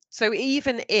 So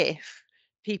even if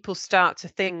people start to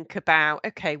think about,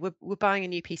 okay, we're buying a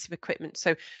new piece of equipment,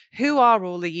 so who are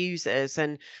all the users,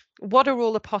 and what are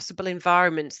all the possible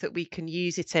environments that we can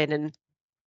use it in, and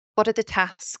what are the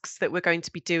tasks that we're going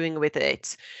to be doing with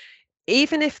it?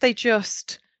 Even if they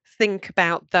just think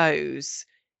about those,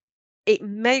 it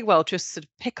may well just sort of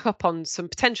pick up on some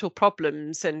potential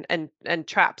problems and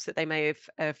traps that they may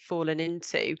have fallen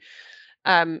into.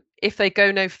 If they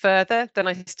go no further, then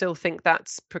I still think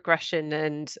that's progression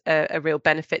and a real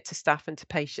benefit to staff and to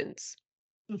patients.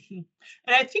 And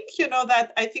I think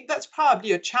I think that's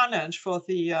probably a challenge for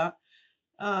the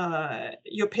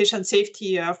your patient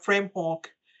safety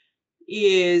framework,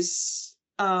 is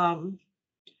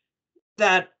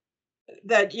that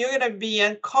you're going to be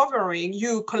uncovering,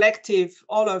 you collective,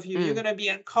 all of you, you're going to be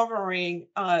uncovering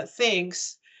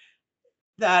things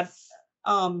that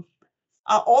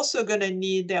are also going to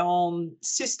need their own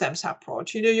systems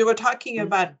approach. You were talking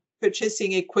about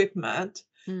purchasing equipment,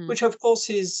 which of course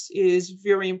is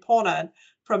very important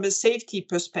from a safety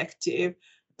perspective.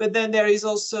 But then there is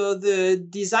also the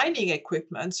designing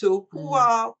equipment. So who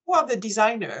are the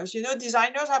designers?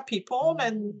 Designers are people,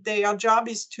 and their job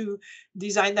is to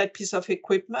design that piece of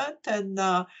equipment. And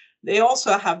they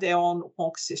also have their own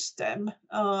work system.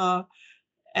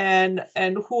 And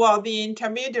who are the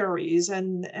intermediaries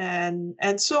and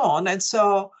so on. And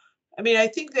so, I mean, I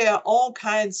think there are all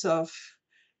kinds of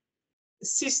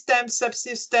systems,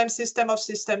 subsystems, system of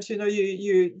systems.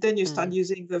 You start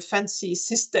using the fancy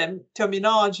system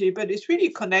terminology, but it's really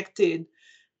connected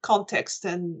context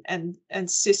and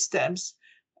systems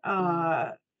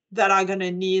that are going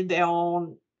to need their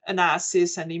own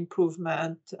analysis and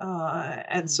improvement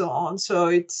and so on. So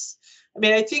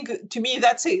I think to me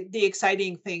that's the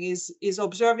exciting thing is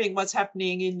observing what's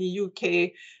happening in the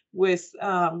UK with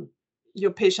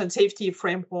your patient safety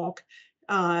framework.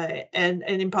 And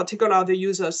in particular, the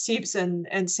use of SEIPS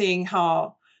and seeing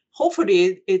how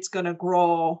hopefully it's going to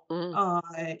grow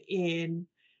in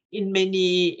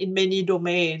many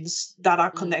domains that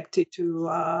are connected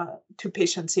to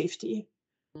patient safety.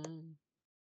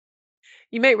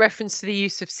 You make reference to the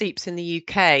use of SEIPS in the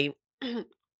UK.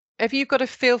 Have you got a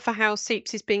feel for how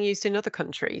SEIPS is being used in other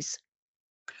countries?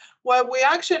 Well,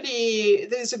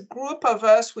 there's a group of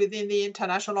us within the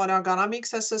International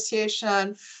Ergonomics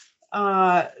Association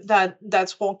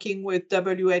that's working with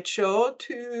WHO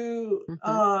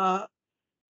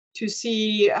to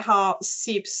see how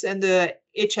SEIPS and the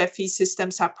HFE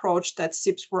systems approach that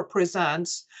SEIPS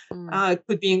represents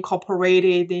could be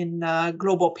incorporated in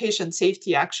Global Patient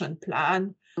Safety Action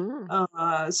Plan.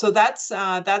 So that's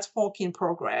work in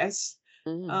progress.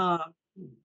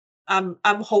 I'm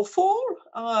hopeful,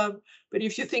 but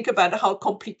if you think about how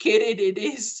complicated it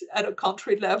is at a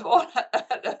country level,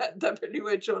 at a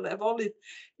WHO level,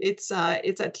 it's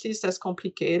at least as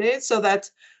complicated. So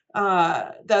that's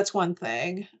one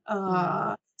thing.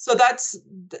 So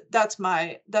that's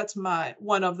my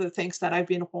one of the things that I've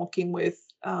been working with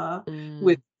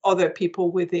other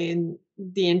people within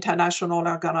the International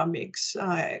Ergonomics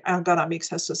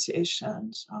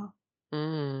Association.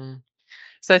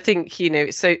 So I think,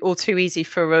 it's so all too easy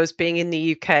for us being in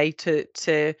the UK to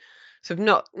sort of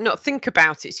not think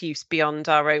about its use beyond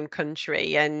our own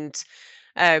country, and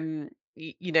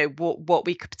what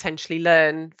we could potentially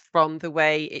learn from the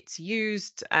way it's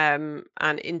used and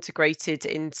integrated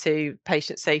into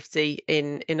patient safety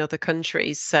in other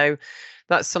countries. So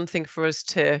that's something for us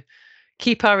to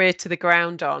keep our ear to the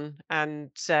ground on and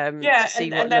see what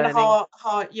and then learning.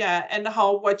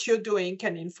 how what you're doing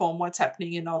can inform what's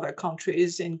happening in other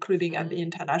countries, including at the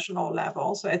international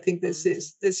level. So I think this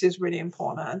is really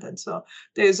important. And so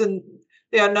there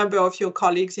are a number of your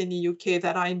colleagues in the UK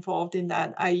that are involved in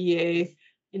that IEA,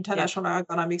 International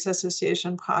Ergonomics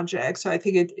Association project. So I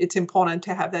think it's important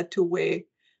to have that two-way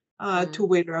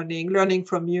learning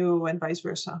from you and vice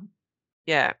versa.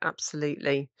 Yeah,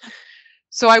 absolutely.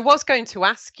 So I was going to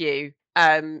ask you,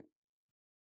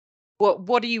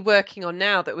 what are you working on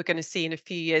now that we're going to see in a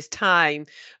few years' time?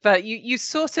 But you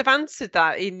sort of answered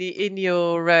that in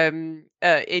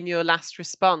your last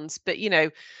response. But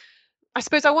I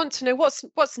suppose I want to know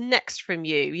what's next from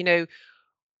you.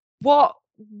 What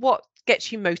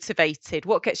gets you motivated?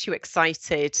 What gets you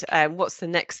excited? What's the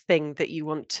next thing that you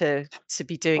want to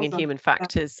be doing in human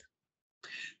factors?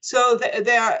 So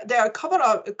there are a couple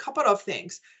of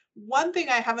things. One thing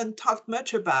I haven't talked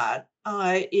much about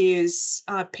is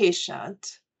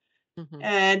patient.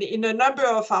 And in a number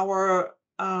of our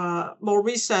more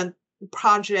recent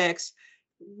projects,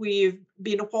 we've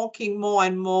been working more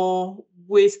and more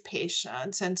with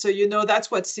patients. And so,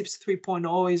 that's what SEIPS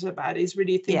 3.0 is about, is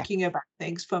really thinking about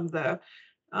things from the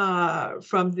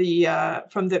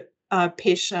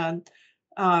patient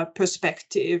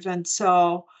perspective. And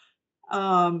so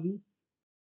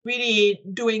really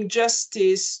doing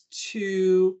justice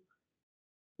to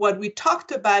what we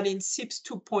talked about in SEIPS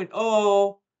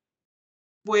 2.0,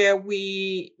 where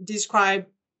we describe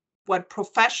what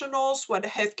professionals, what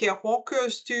healthcare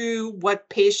workers do, what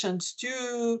patients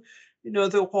do,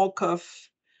 the work of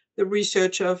the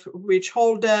research of Rich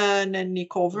Holden and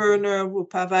Nicole Werner,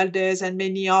 Rupa Valdez, and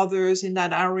many others in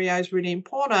that area is really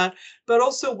important, but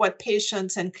also what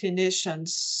patients and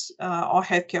clinicians or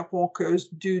healthcare workers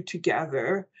do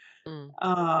together.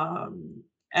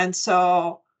 And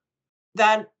so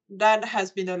that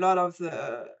has been a lot of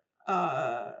the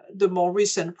more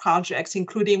recent projects,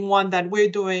 including one that we're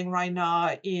doing right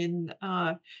now in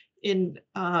an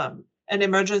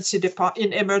emergency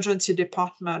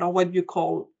department, or what you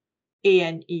call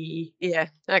A&E. Yeah,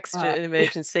 extra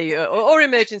emergency or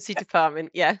emergency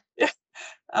department. Yeah.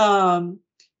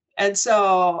 And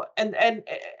so and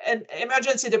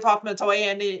emergency departments or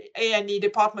A&E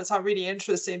departments are really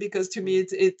interesting, because to me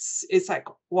it's like,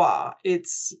 wow,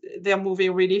 they're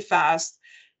moving really fast,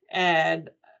 and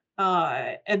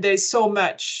there's so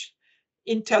much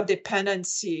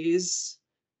interdependencies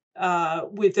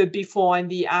with the before and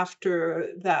the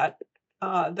after that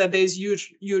there's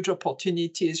huge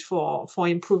opportunities for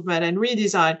improvement and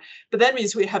redesign. But that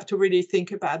means we have to really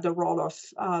think about the role of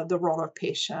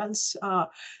patients.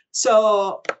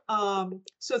 So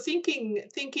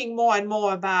thinking more and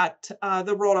more about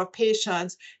the role of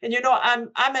patients. And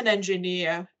I'm an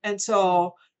engineer, and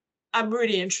so I'm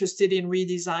really interested in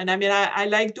redesign. I mean, I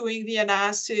like doing the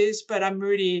analysis, but I'm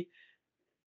really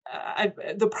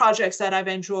the projects that I've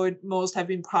enjoyed most have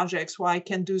been projects where I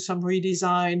can do some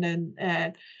redesign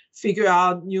and figure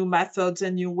out new methods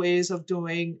and new ways of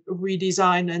doing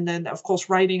redesign, and then of course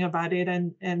writing about it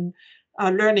and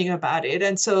learning about it.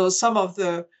 And so some of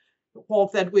the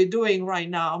work that we're doing right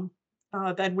now,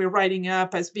 that we're writing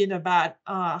up, has been about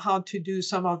how to do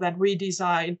some of that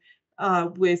redesign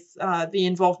with the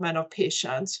involvement of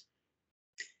patients,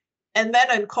 and then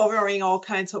uncovering all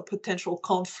kinds of potential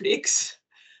conflicts.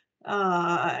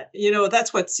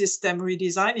 That's what system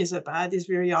redesign is about, is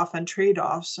very often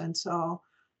trade-offs. And so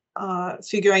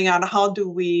figuring out how do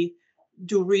we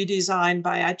do redesign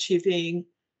by achieving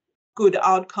good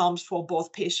outcomes for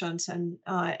both patients and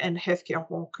healthcare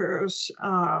workers.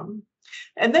 And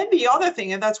then the other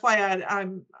thing, and that's why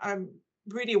I'm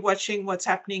really watching what's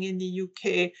happening in the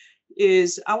UK,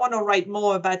 is I want to write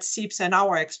more about SEIPS and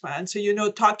our experience.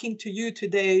 So, talking to you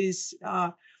today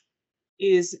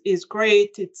is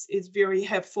great. It's very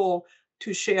helpful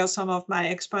to share some of my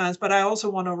experience, but I also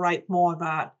want to write more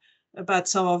about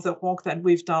some of the work that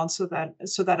we've done, so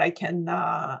that I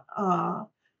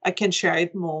can share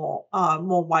it more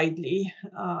widely.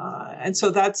 And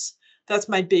so that's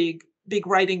my big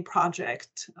writing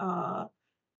project.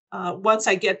 Once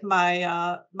I get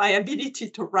my ability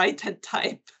to write and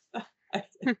type, I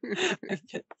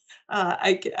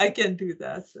can do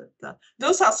that. But,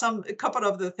 those are a couple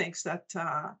of the things that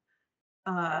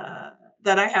I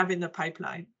have in the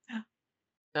pipeline.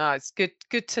 Oh, it's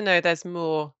good to know there's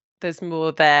more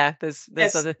there. There's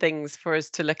Yes. other things for us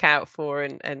to look out for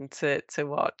and to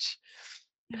watch.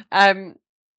 I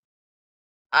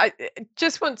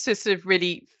just want to sort of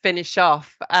really finish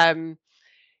off.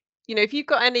 If you've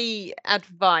got any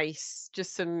advice,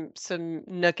 just some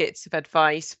nuggets of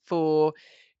advice for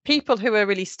people who are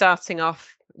really starting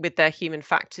off with their human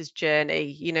factors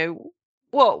journey,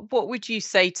 what would you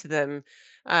say to them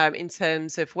in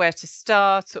terms of where to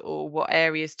start or what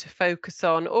areas to focus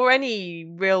on, or any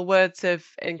real words of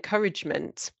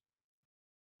encouragement?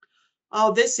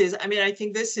 Oh, I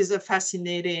think this is a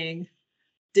fascinating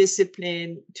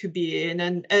discipline to be in,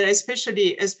 and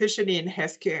especially in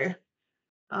healthcare.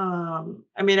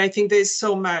 I think there's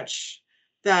so much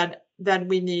that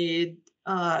we need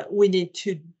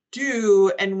to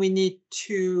do, and we need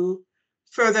to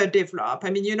further develop.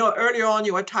 Earlier on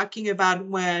you were talking about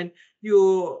when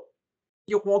you're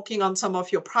working on some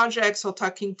of your projects or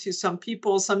talking to some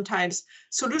people, sometimes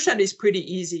solution is pretty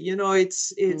easy.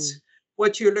 It's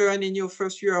what you learn in your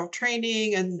first year of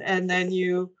training, and then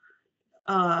you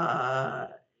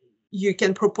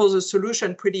can propose a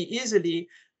solution pretty easily.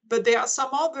 But there are some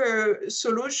other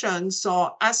solutions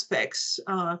or aspects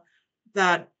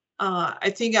that I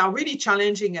think are really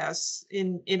challenging us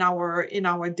in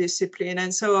our discipline,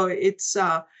 and so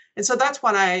that's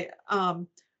what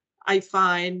I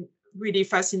find really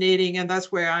fascinating, and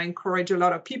that's where I encourage a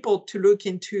lot of people to look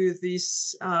into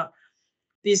this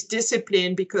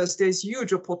discipline, because there's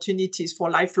huge opportunities for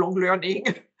lifelong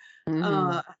learning.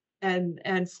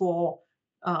 And for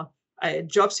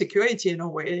job security in a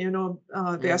way.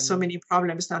 There are so many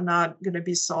problems that are not going to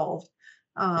be solved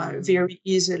very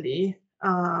easily.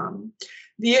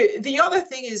 The other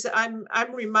thing is, I'm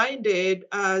reminded,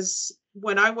 as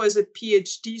when I was a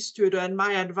PhD student,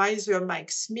 my advisor,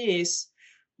 Mike Smith,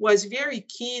 was very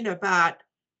keen about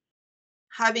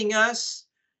having us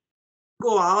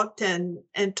go out and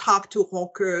talk to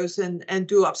workers and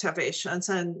do observations.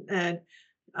 And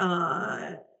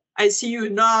I see you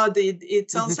nod.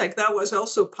 It sounds like that was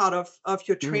also part of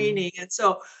your training. And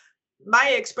so my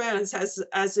experience as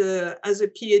a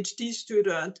PhD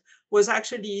student was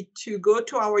actually to go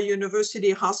to our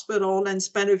university hospital and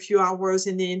spend a few hours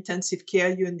in the intensive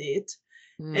care unit.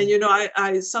 And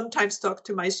I sometimes talk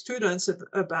to my students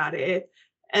about it,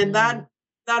 and that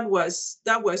was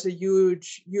a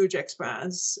huge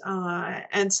experience.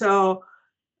 And so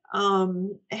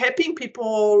helping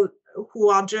people who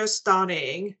are just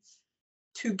starting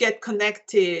to get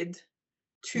connected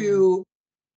to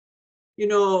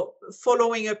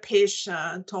following a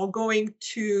patient, or going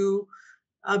to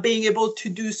being able to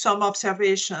do some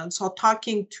observations, or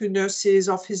talking to nurses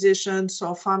or physicians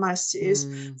or pharmacists.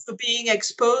 So being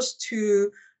exposed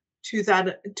to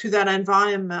that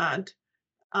environment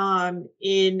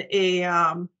in a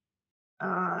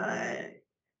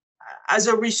as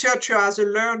a researcher, as a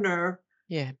learner,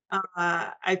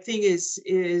 I think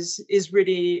is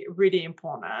really, really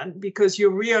important, because you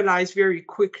realize very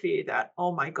quickly that,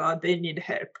 oh my God, they need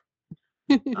help.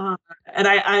 And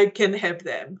I can help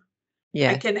them.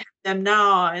 I can help them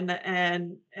now,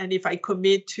 and if I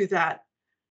commit to that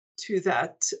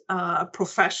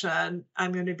profession,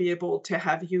 I'm going to be able to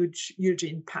have huge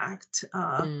impact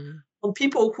on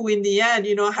people who, in the end,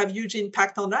 have huge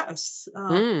impact on us,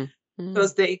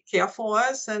 because they care for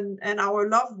us and our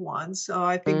loved ones. So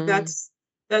I think that's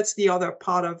the other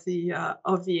part of the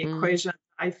equation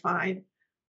I find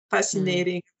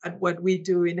fascinating at what we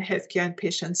do in healthcare and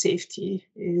patient safety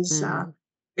is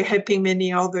we're helping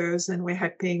many others, and we're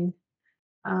helping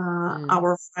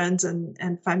our friends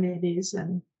and families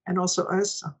and also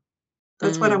us. So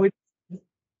that's what I would.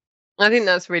 I think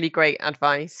that's really great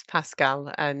advice,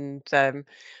 Pascale. And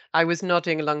I was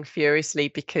nodding along furiously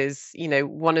because,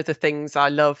 one of the things I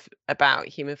love about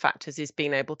human factors is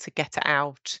being able to get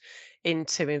out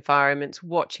into environments,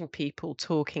 watching people,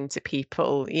 talking to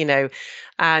people,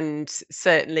 and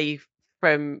certainly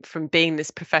from being in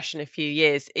this profession a few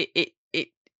years, it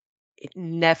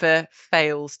never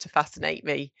fails to fascinate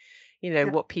me. you know,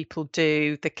 what people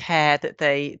do, the care that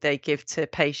they give to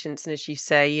patients. And as you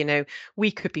say, you know,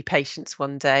 we could be patients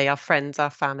one day, our friends, our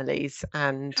families,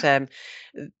 and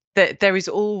there is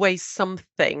always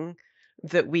something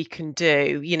that we can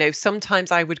do. You know,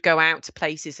 sometimes I would go out to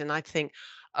places and I'd think,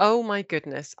 oh my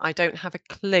goodness, I don't have a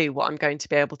clue what I'm going to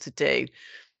be able to do.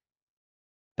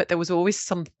 But there was always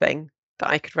something that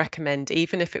I could recommend,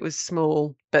 even if it was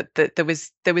small. But there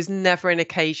was never an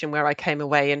occasion where I came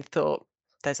away and thought,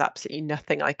 there's absolutely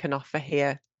nothing I can offer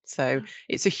here. So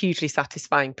it's a hugely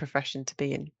satisfying profession to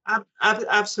be in.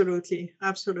 Absolutely.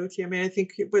 I mean, I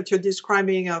think what you're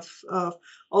describing of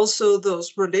also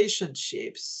those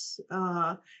relationships.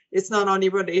 It's not only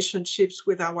relationships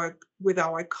with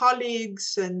our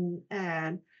colleagues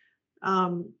and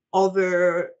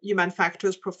other human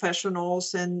factors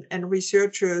professionals and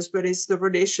researchers, but it's the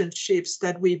relationships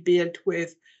that we build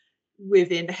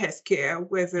within healthcare,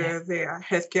 whether they are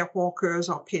healthcare workers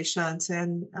or patients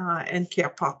and care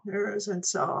partners, and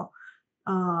so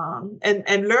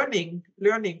and learning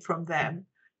from them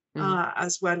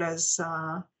as well as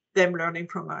them learning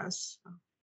from us.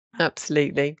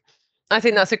 Absolutely. I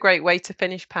think that's a great way to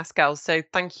finish, Pascale. So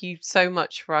thank you so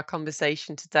much for our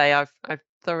conversation today. I've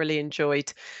thoroughly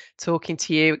enjoyed talking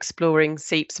to you, exploring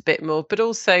SEIPS a bit more, but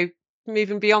also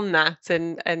moving beyond that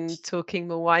and talking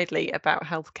more widely about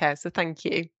healthcare. So thank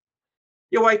you.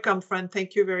 You're welcome, Fran.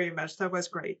 Thank you very much. That was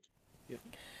great.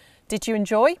 Did you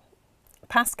enjoy?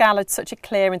 Pascale had such a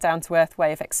clear and down-to-earth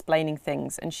way of explaining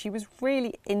things, and she was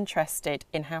really interested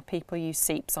in how people use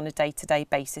SEIPS on a day-to-day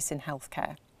basis in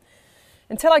healthcare.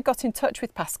 Until I got in touch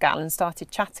with Pascale and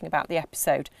started chatting about the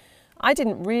episode, I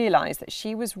didn't realise that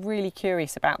she was really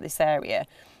curious about this area.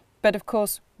 But of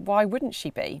course, why wouldn't she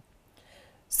be?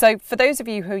 So for those of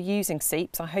you who are using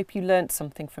SEIPS, I hope you learnt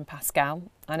something from Pascale.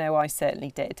 I know I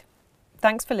certainly did.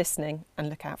 Thanks for listening, and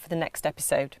look out for the next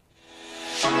episode.